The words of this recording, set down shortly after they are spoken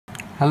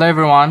Hello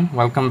everyone,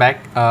 welcome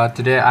back.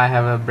 Today I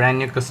have a brand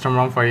new custom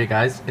ROM for you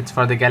guys. It's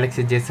for the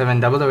Galaxy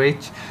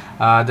J700H.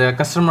 The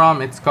custom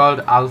ROM, it's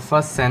called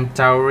Alpha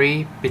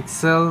Centauri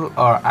Pixel,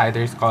 or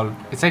either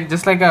it's like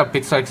just like a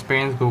Pixel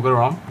Experience Google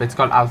ROM, but it's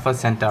called Alpha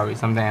Centauri,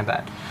 something like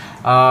that.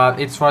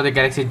 It's for the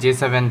Galaxy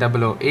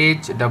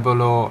J700H,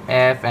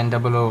 00F and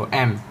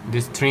 00M,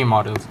 these three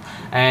models,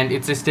 and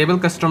it's a stable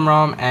custom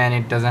ROM and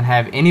it doesn't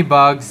have any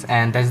bugs,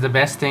 and that's the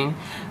best thing.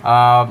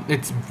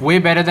 It's way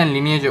better than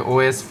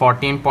LineageOS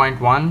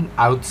 14.1,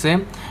 I would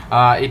say.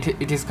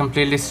 It is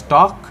completely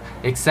stock,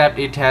 except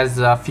it has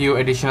a few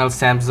additional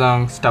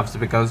Samsung stuffs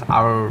because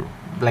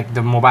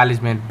the mobile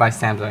is made by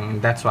Samsung,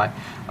 and that's why.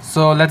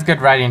 So let's get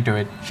right into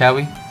it, shall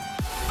we?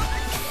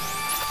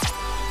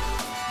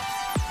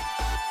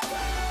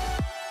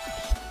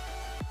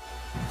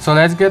 So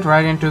let's get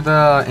right into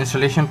the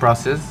installation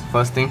process.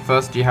 First thing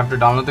first, you have to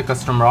download the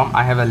custom ROM.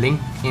 I have a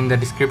link in the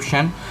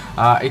description.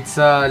 It's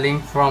a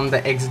link from the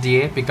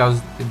XDA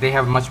because they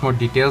have much more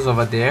details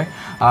over there.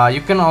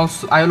 I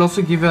will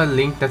also give you a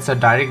link that's a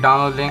direct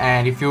download link,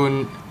 and if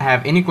you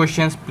have any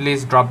questions,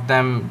 please drop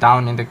them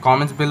down in the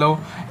comments below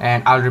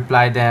and I'll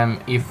reply them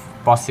if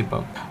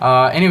possible.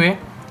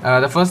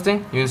 The first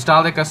thing, you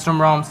install the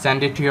custom ROM,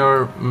 send it to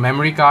your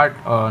memory card,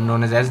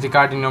 known as SD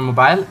card, in your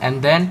mobile,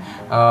 and then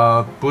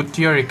boot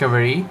to your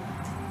recovery.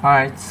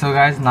 Alright, so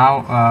guys,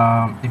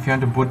 now if you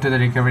want to boot to the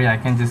recovery, I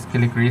can just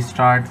click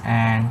restart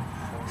and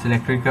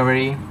select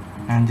recovery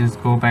and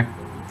just go back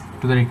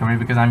to the recovery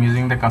because I'm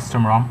using the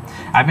custom ROM.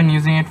 I've been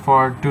using it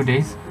for 2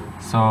 days,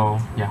 so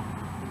yeah.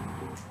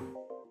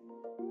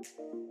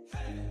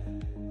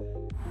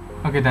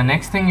 Okay, the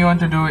next thing you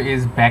want to do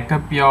is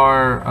backup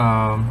your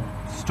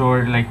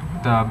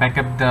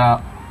backup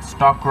the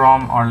stock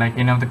ROM or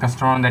any of the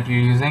custom ROM that you're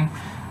using.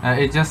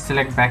 Just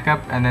select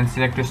backup and then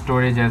select your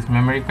storage as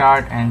memory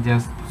card and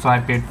just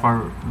swipe it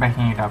for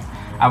backing it up.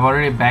 I've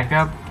already backed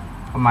up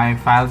my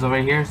files over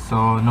here,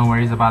 so no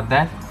worries about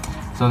that.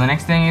 So the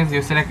next thing is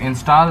you select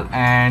install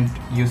and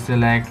you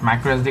select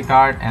micro SD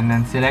card and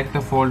then select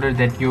the folder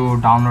that you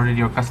downloaded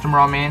your custom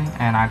ROM in,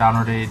 and I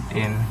downloaded it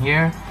in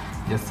here.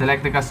 Just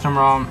select the custom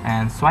ROM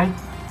and swipe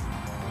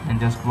and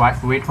just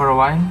wait for a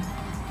while.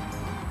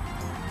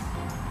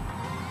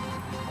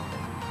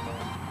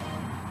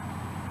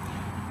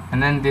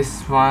 And then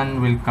this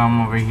one will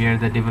come over here,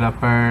 the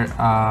developer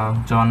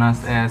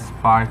Jonas S.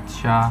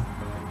 Parcha.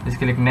 Just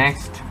click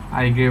next.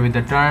 I agree with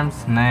the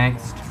terms.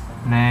 Next.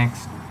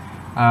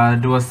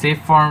 Do a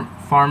save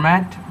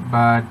format,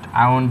 but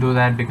I won't do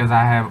that because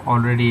I have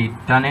already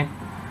done it.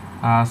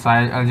 So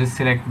I'll just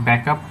select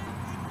backup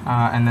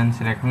and then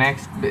select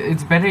next.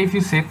 It's better if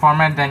you save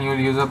format, then you'll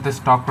use up the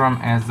stock ROM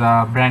as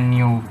a brand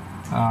new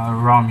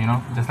ROM,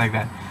 just like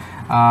that.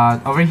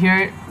 Over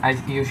here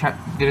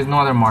there is no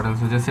other model,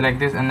 so just select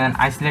this, and then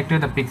I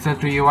selected the Pixel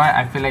 2 UI.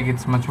 I feel like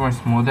it's much more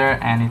smoother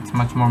and it's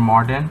much more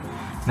modern,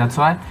 that's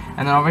why.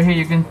 And then over here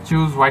you can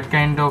choose what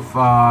kind of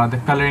the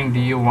coloring do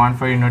you want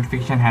for your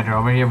notification header.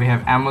 Over here we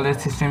have AMOLED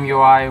system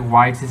UI,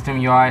 white system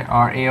UI,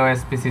 or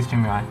AOSP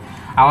system UI.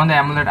 I want the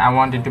AMOLED. I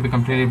want it to be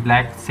completely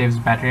black, saves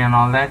battery and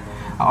all that.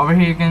 Over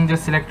here you can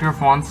just select your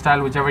font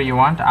style, whichever you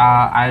want.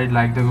 I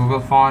like the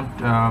Google font.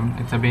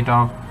 It's a bit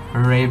of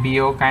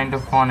Rabio kind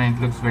of font and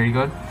it looks very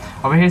good.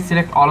 Over here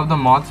select all of the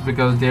mods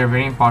because they are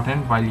very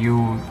important while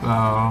you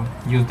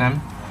use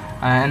them,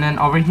 and then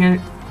over here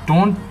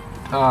don't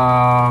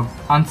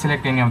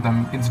unselect any of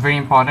them. It's very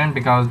important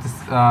because this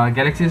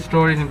Galaxy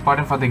Store is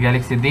important for the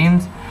Galaxy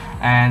themes,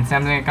 and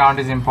Samsung account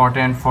is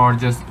important for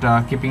just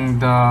keeping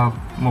the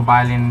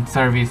mobile in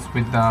service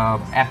with the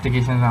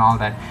applications and all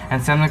that,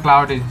 and Samsung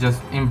Cloud is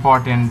just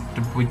important,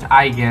 which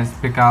I guess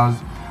because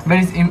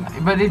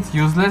but it's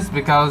useless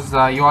because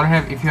you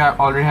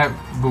already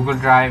have Google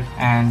Drive,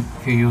 and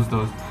if you use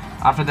those.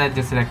 After that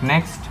just select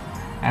next,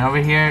 and over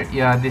here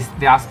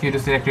they ask you to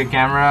select your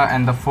camera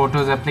and the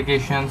photos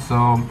application.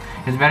 So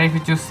it's better if you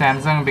choose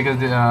Samsung because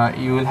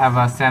you will have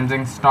a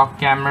Samsung stock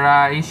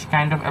camera-ish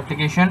kind of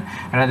application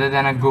rather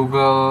than a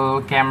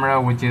Google camera,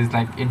 which is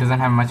it doesn't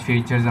have much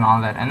features and all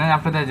that. And then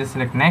after that just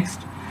select next,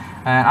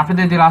 and after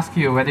that they'll ask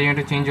you whether you want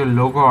to change your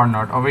logo or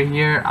not. Over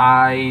here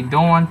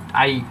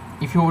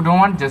if you don't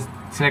want, just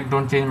select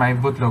don't change my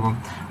booth logo,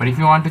 but if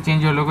you want to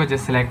change your logo,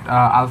 just select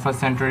Alpha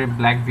Centauri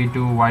black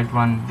V2 white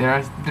one. There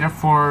are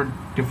 4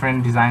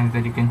 different designs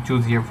that you can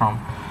choose here from.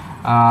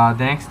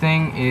 The next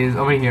thing is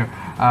over here,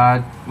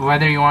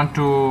 whether you want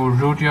to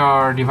root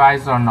your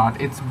device or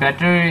not. It's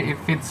better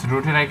if it's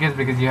rooted, I guess,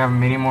 because you have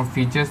many more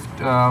features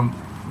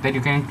that you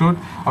can include.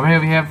 Over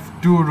here we have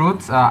 2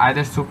 roots,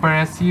 either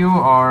SuperSU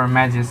or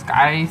Magisk.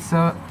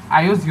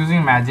 I was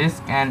using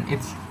Magisk and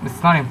it's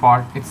not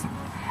important.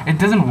 It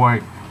doesn't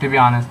work, to be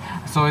honest,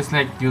 so it's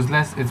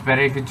useless. It's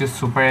better if you choose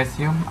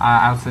SuperSU.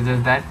 I'll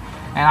suggest that.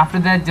 And after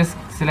that just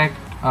select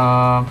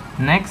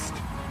next,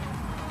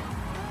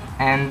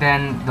 and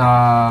then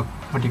the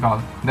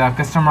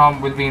custom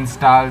ROM will be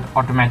installed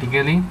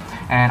automatically,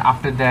 and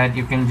after that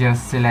you can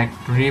just select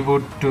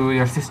reboot to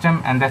your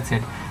system, and that's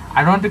it.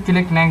 I don't want to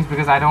click next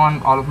because I don't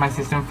want all of my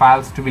system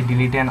files to be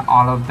deleted and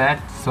all of that.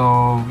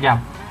 So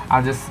yeah,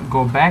 I'll just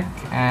go back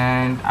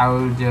and I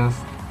will just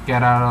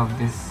get out of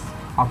this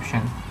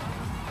option.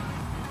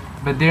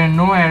 But there are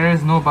no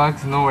errors, no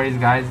bugs, no worries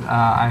guys.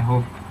 I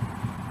hope.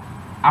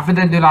 After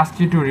that they'll ask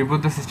you to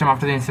reboot the system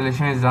after the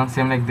installation is done,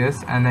 same like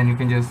this, and then you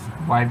can just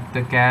wipe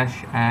the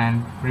cache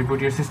and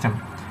reboot your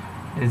system.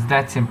 It's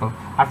that simple.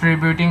 After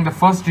rebooting, the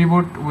first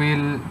reboot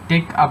will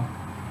take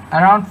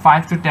around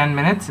 5 to 10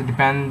 minutes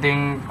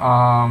depending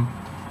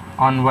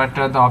on what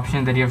are the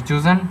options that you have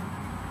chosen.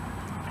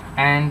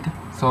 And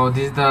so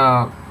this is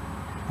the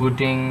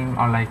booting,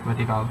 or like what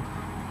you call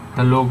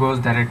the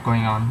logos that are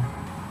going on.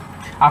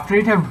 After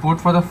it have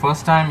boot for the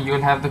first time, you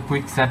will have the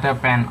quick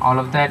setup and all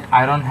of that.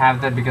 I don't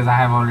have that because I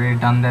have already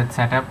done that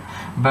setup.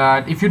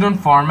 But if you don't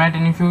format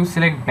and if you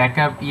select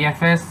backup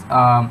EFS,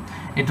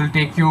 it will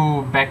take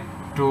you back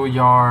to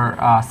your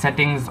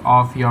settings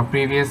of your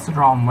previous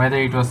ROM, whether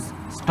it was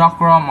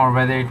stock ROM or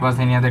whether it was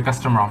any other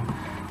custom ROM.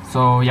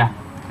 So yeah,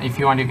 if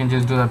you want, you can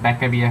just do the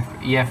backup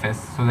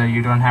EFS so that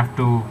you don't have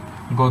to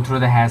go through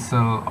the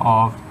hassle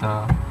of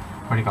the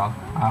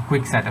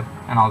quick setup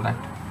and all that.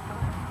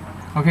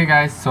 Okay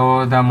guys,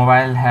 so the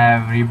mobile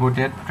have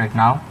rebooted right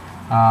now.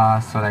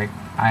 So like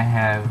I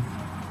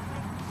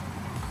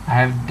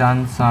have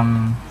done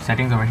some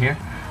settings over here.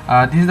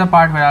 This is the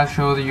part where I'll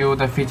show you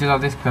the features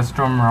of this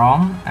custom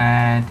ROM,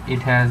 and it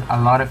has a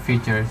lot of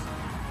features,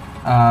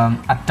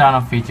 a ton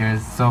of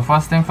features. So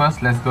first thing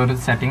first, let's go to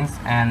settings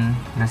and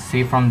let's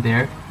see from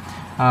there.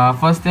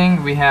 First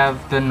thing, we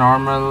have the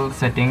normal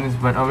settings,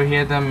 but over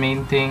here the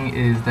main thing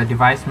is the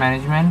device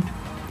management,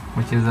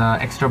 which is an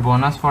extra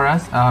bonus for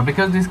us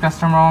because this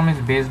custom ROM is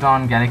based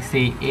on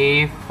Galaxy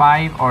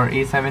A5 or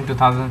A7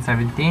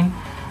 2017.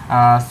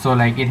 So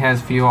like it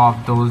has few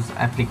of those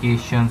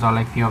applications or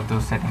like few of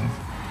those settings.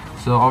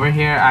 So over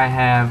here I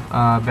have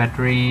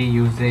battery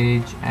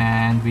usage,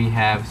 and we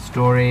have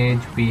storage,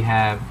 we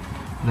have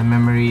the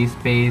memory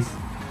space,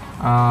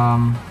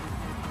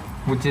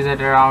 which is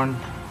at around,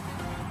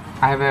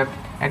 I have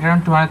at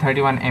around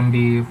 231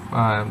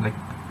 MB like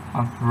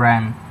of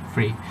RAM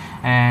free,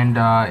 and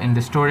in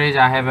the storage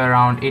I have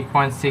around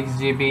 8.6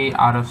 GB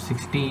out of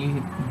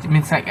 60,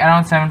 means like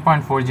around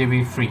 7.4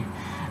 GB free,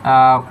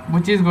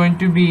 which is going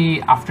to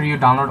be, after you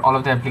download all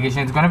of the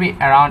applications, it's going to be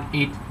around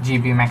 8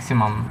 GB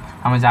maximum,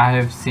 how much I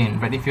have seen.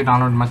 But if you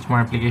download much more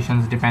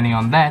applications, depending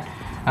on that,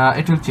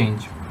 it will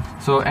change.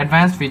 So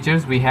advanced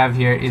features we have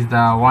here is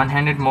the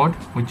one-handed mode,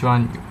 which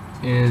one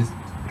is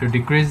to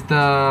decrease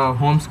the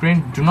home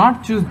screen. Do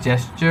not choose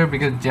gesture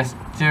because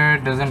gesture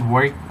doesn't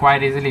work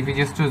quite easily. If you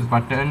just choose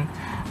button,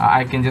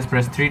 I can just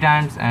press 3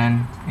 times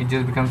and it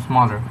just becomes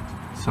smaller.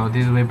 So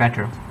this is way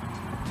better.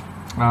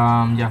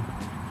 Yeah,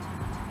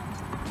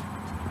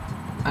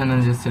 and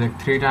then just select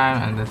 3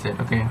 times and that's it.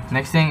 Okay,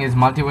 next thing is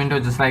multi-window,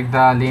 just like the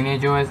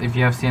LineageOS. If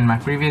you have seen my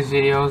previous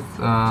videos,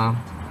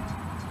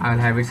 I'll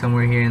have it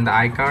somewhere here in the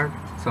iCard,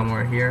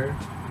 somewhere here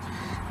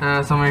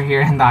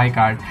in the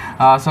iCard.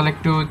 So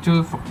like to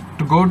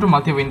go to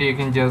multi-window, you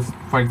can just,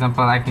 for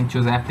example, I can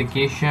choose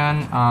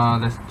application,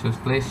 let's choose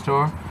Play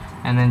Store,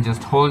 and then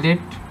just hold it,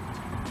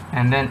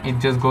 and then it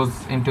just goes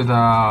into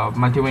the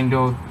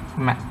multi-window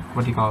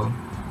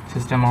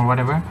system or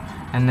whatever,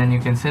 and then you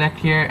can select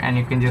here and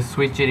you can just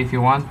switch it if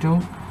you want to,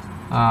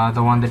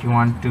 the one that you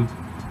want to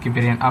keep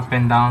it in up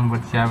and down,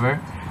 whichever.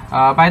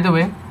 By the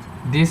way,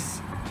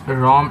 this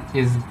ROM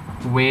is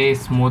way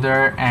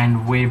smoother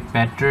and way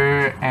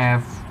better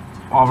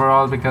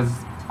overall because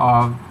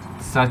of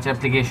such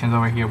applications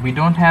over here. We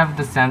don't have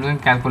the Samsung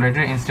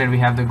calculator, instead we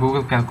have the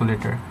Google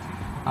calculator.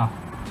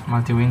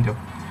 Multi-window.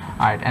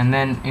 Alright, and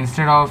then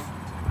instead of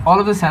all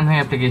of the Samsung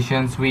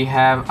applications, we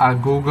have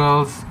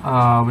Google's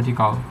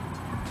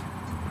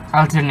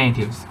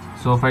alternatives.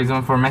 So for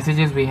example, for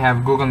messages we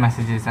have Google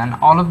Messages, and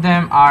all of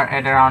them are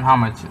at around how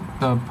much,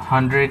 the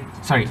 100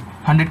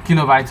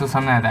 kilobytes or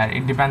something like that.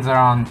 It depends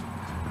around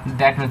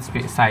that much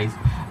size.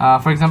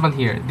 For example,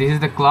 here this is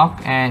the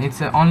clock, and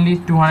it's only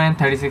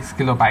 236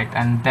 kilobyte,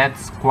 and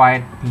that's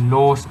quite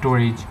low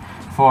storage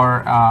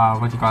for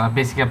a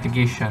basic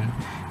application.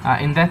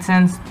 In that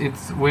sense,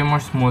 it's way more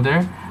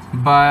smoother.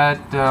 But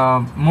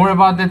more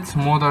about that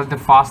smooth or the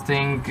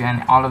fasting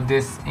and all of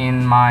this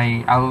in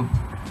my, I'll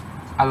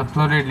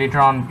upload it later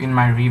on in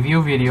my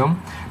review video,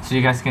 so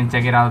you guys can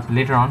check it out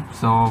later on.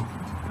 So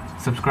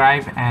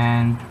subscribe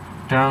and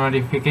turn on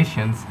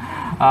notifications.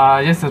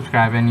 Just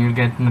subscribe and you'll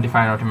get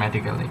notified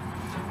automatically.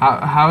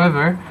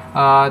 However,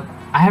 I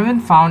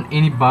haven't found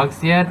any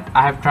bugs yet.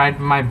 I have tried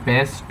my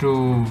best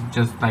to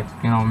just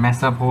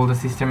mess up all the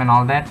system and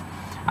all that.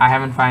 I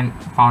haven't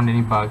found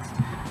any bugs.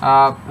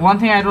 One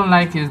thing I don't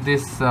like is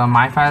this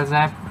My Files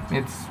app.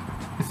 It's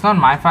not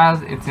My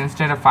Files. It's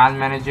instead a file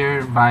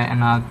manager by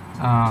another.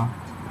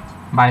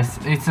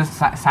 It's a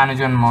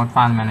Cyanogen mode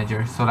file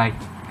manager. So like,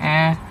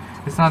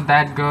 it's not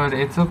that good.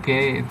 It's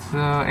okay. It's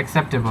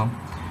acceptable.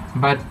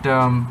 But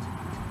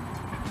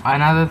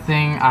another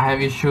thing I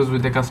have issues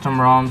with the custom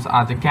ROMs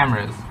are the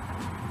cameras.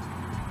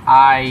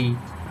 I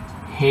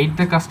hate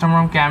the custom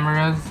ROM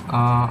cameras.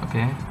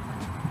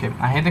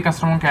 I hate the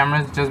custom ROM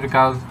cameras just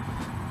because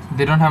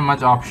they don't have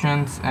much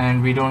options,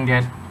 and we don't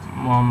get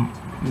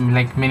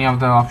like many of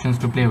the options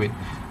to play with.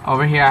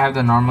 Over here I have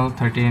the normal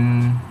 30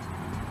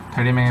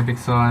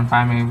 megapixel and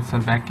 5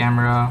 megapixel back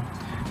camera,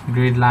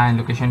 grid line,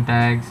 location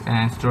tags,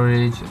 and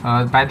storage.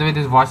 By the way,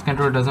 this voice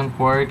control doesn't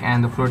work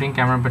and the floating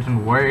camera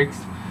button works.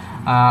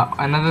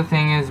 Another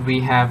thing is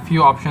we have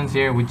few options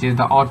here, which is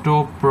the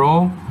Auto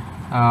Pro.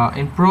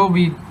 In Pro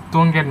we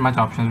don't get much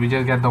options, we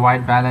just get the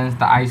white balance,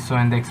 the ISO,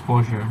 and the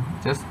exposure,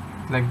 just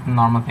like the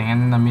normal thing,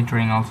 and the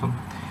metering also.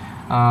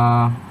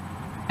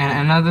 And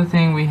another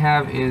thing we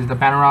have is the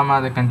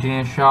panorama, the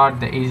continuous shot,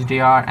 the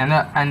HDR,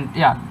 and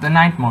the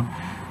night mode.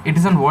 It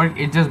doesn't work,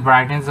 it just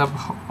brightens up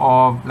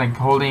like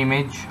whole the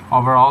image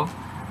overall.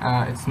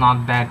 It's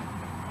not that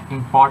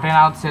important,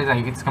 I would say.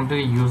 Like, it's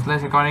completely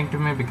useless according to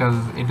me, because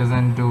it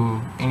doesn't do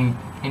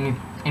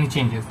any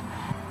changes.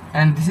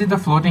 And this is the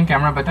floating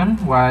camera button,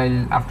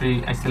 while after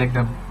I select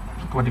the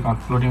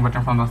floating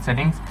button from the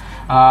settings.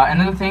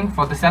 Another thing,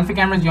 for the selfie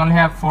cameras you only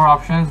have 4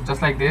 options,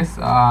 just like this: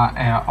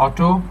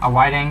 auto, a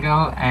wide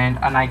angle, and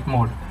a night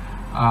mode,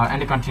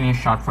 and a continuous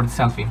shot for the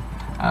selfie.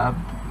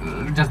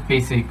 Just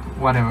basic,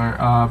 whatever,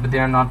 but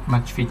there are not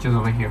much features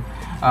over here.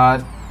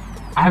 I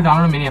have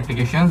downloaded many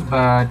applications,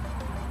 but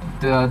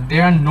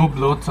there are no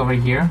bloats over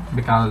here,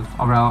 because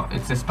overall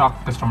it's a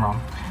stock custom ROM.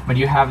 But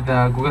you have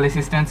the Google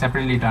Assistant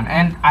separately done,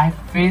 and I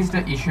faced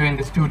the issue in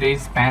this 2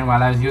 days span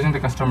while I was using the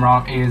custom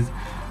ROM is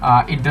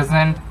it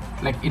doesn't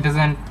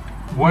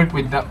work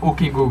with the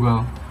OK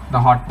Google, the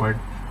hot word.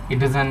 It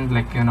doesn't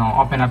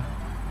open up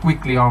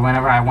quickly or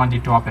whenever I want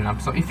it to open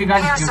up. So if you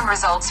guys here are some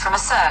results from a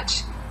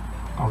search.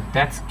 Oh,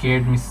 that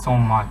scared me so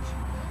much.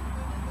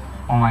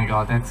 Oh my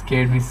god, that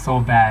scared me so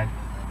bad.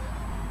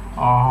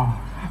 Oh,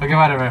 okay,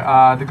 whatever.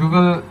 The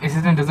Google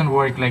Assistant doesn't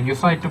work. Like you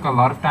saw, it took a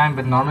lot of time,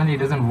 but normally it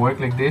doesn't work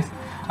like this.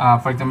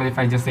 For example, if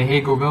I just say,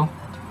 "Hey Google,"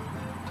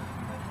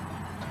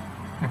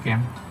 okay,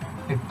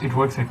 it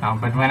works right now.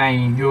 But when I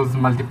use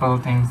multiple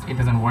things, it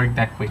doesn't work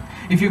that quick.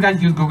 If you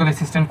guys use Google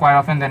Assistant quite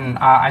often, then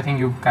I think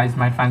you guys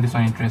might find this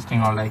one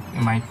interesting, or like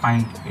you might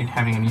find it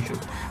having an issue.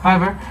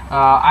 However,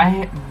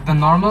 the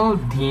normal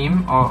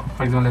theme, or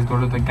for example, let's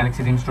go to the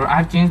Galaxy theme store.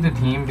 I've changed the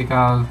theme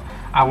because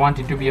I want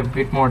it to be a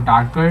bit more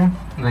darker.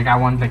 Like I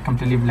want like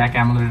completely black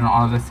AMOLED in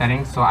all of the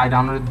settings. So I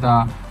downloaded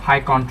the high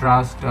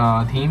contrast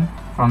theme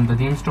from the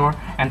theme store,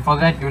 and for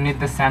that you need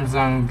the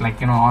Samsung,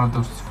 all of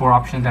those 4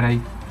 options that I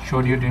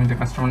showed you during the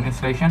custom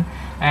installation.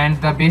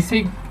 And the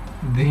basic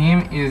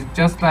theme is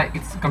just like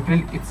it's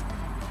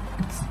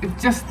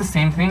just the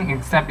same thing,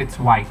 except it's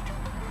white.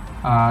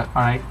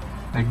 Alright,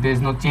 like there's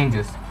no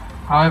changes.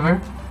 However,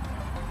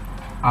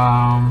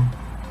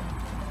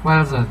 what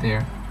else are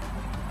there?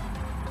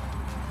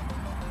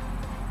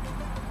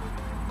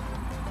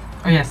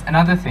 Oh yes,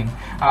 another thing,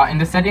 in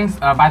the settings,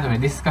 by the way,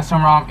 this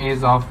custom ROM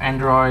is of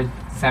Android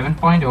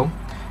 7.0,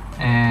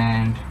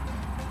 and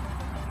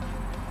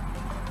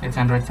it's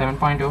Android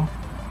 7.0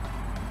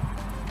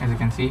 as you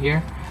can see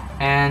here,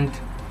 and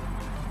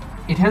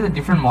it has a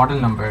different model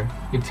number.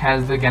 It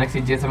has the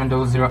Galaxy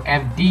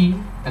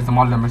J700FD as the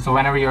model number. So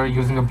whenever you're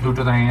using a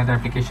Bluetooth or any other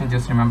application,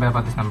 just remember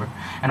about this number.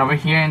 And over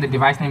here in the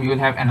device name, you will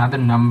have another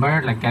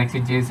number like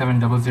Galaxy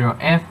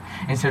J700F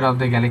instead of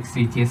the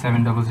Galaxy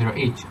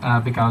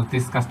J700H, because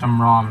this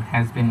custom ROM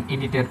has been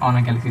edited on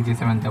a Galaxy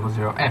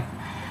J700F.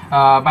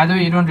 By the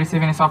way, you don't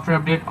receive any software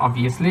update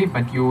obviously,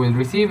 but you will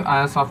receive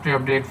a software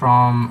update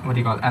from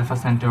Alpha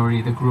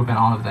Centauri, the group, and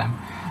all of them.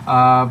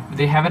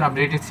 They haven't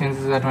updated since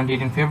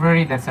 2018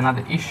 February. That's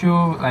another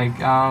issue,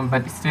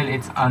 but still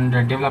it's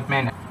under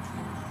development.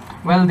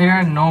 Well, there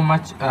are no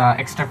much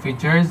extra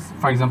features.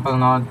 For example,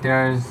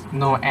 there's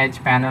no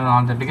edge panel and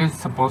all that, because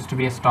it's supposed to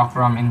be a stock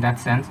ROM in that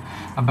sense.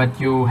 But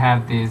you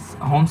have these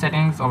home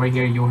settings over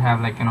here. You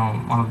have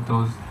all of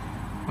those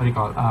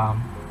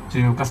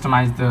to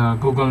customize the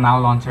Google Now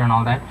launcher and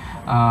all that.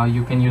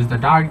 You can use the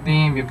dark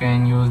theme, you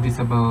can use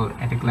disable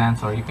at a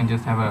glance, or you can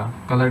just have a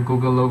colored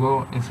Google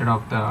logo instead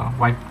of the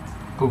white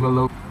Google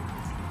logo.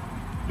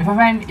 If I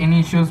find any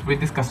issues with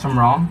this custom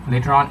ROM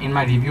later on in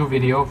my review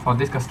video for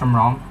this custom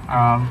ROM,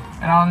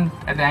 around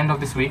at the end of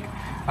this week,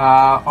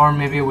 or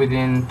maybe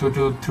within 2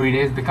 to 3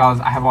 days,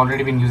 because I have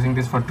already been using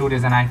this for 2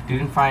 days and I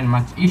didn't find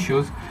much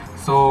issues,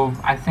 so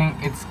I think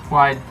it's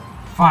quite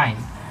fine.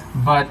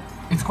 But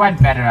it's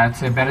quite better, I'd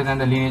say, better than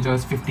the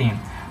LineageOS 15.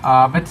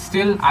 But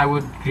still, I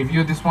would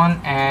review this one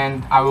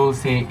and I will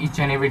say each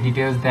and every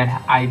details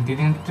that I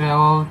didn't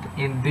tell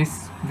in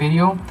this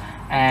video,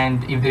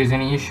 and if there is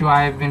any issue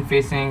I've been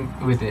facing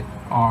with it,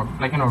 or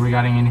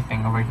regarding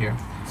anything over here.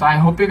 So I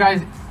hope you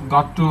guys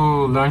got to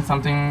learn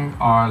something,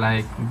 or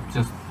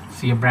just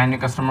see a brand new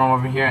custom ROM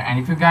over here. And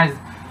if you guys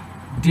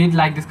did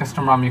like this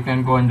custom ROM, you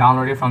can go and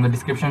download it from the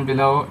description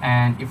below.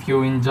 And if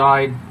you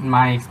enjoyed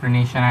my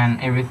explanation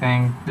and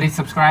everything, please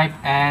subscribe,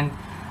 and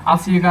I'll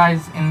see you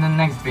guys in the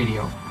next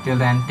video. Till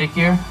then, take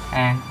care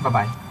and bye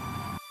bye.